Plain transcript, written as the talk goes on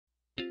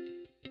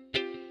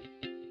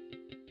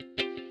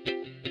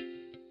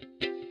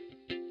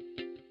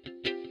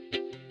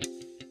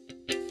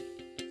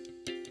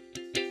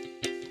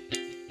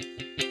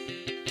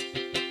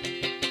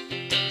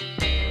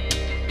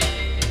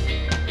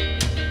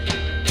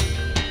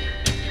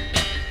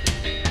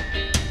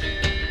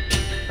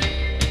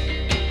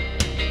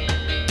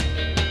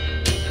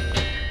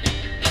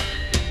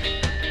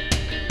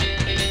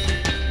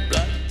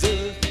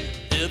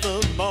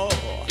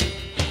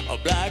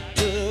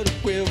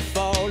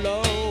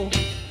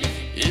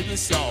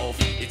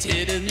its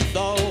hidden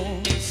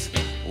thorns.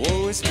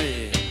 Woe is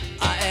me,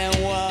 I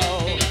am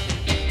woe.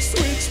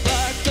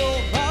 Switchback door,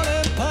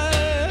 mountain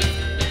path.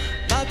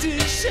 Mountain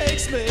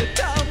shakes me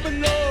down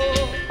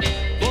below.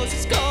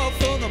 Voices call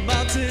from the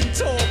mountain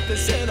top. They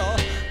said, oh,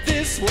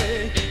 this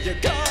way you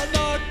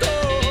cannot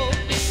go.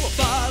 Well,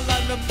 by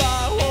land and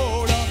by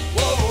water,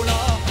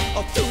 water,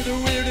 up through the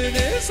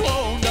wilderness,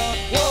 wander,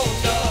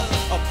 wander.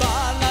 Up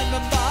by land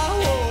and by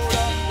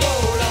water,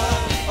 water,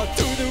 up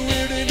through the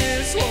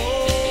wilderness, wander.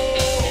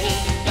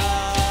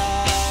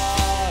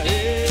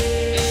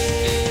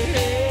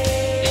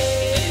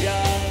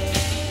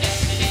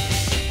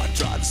 I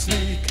try to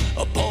sneak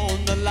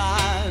upon the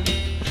line,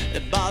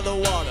 and by the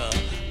water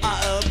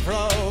I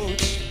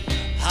approach,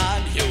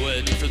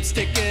 hiding from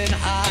sticking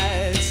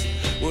hides.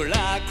 Will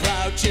I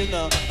crouch in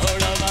the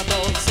hole of my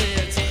bones?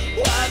 It's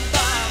wide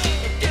by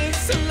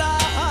against the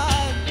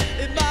line.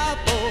 In my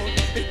bone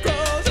it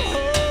grows a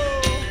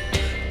hole.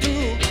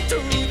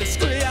 Through the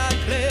square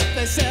cliff.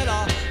 They said,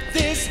 oh,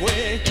 this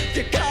way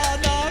you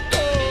cannot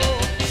go.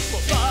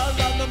 But by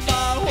land and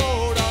by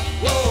water,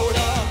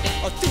 water,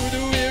 through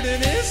the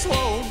wilderness,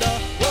 wander,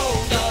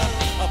 wander.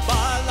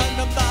 By land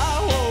and by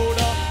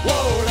water,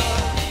 water,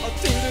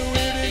 through the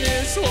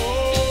wilderness, wander.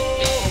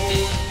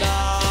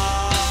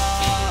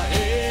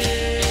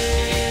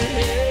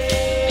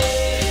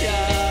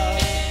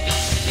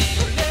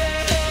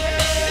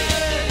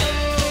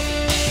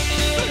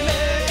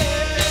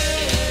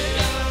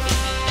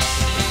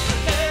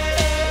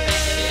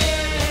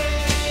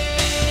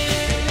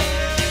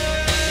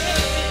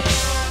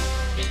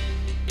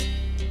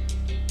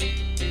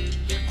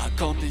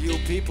 Come to you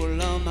people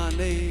on my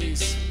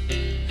knees,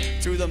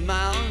 through the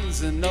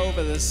mountains and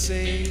over the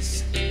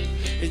seas.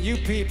 And you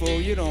people,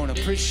 you don't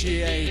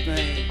appreciate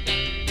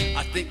me.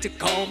 I think to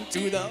come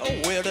to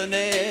the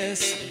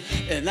wilderness,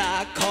 and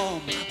I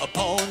come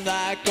upon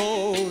that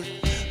gold.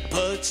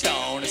 Perched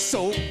on a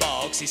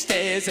soapbox, he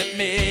stares at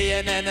me,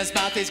 and in his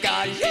mouth he's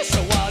got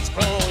Yeshua's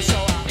clothes. So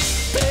I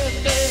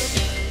bend him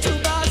to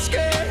my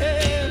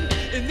skin.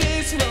 In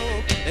this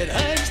rope, it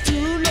hangs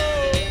too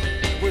low.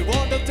 We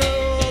wander through.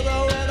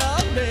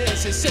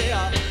 You say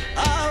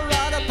I'll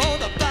ride upon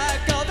the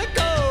back of the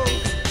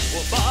ghost.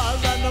 Well, by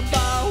land and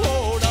by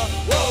water,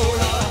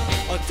 water,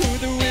 through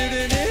the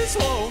wilderness,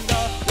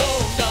 wander,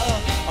 wander.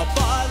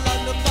 By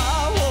land and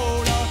by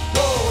water,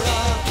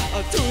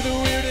 water, through the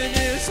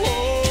wilderness,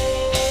 wander.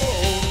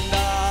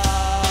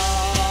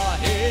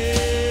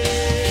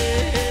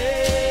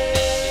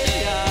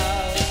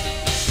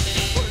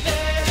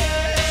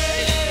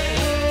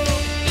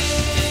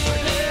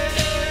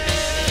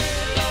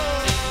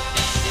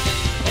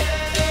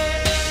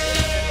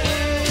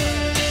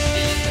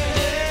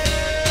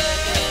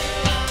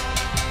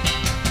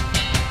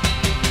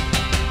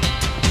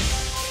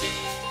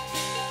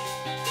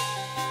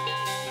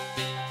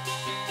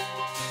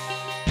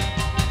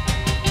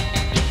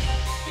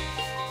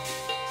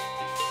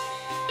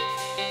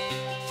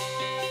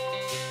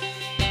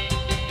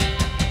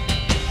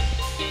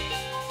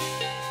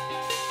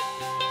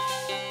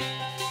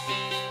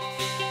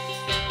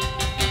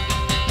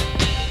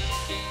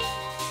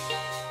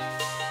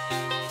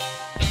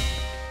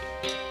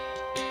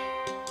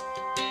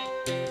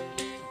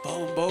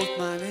 On both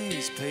my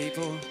knees,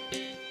 people.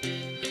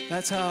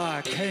 That's how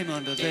I came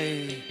unto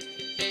thee.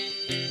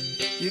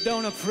 You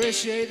don't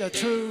appreciate the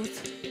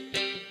truth,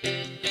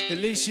 at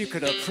least you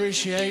could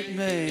appreciate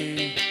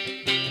me.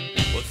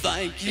 Well,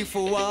 thank you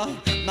for what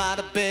might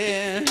have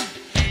been,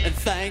 and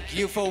thank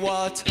you for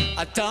what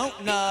I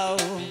don't know.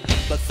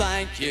 But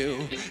thank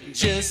you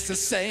just the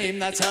same,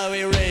 that's how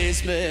he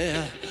raised me.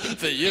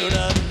 For you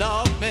to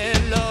knock me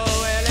low,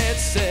 well, it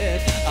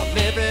said I'm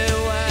everywhere.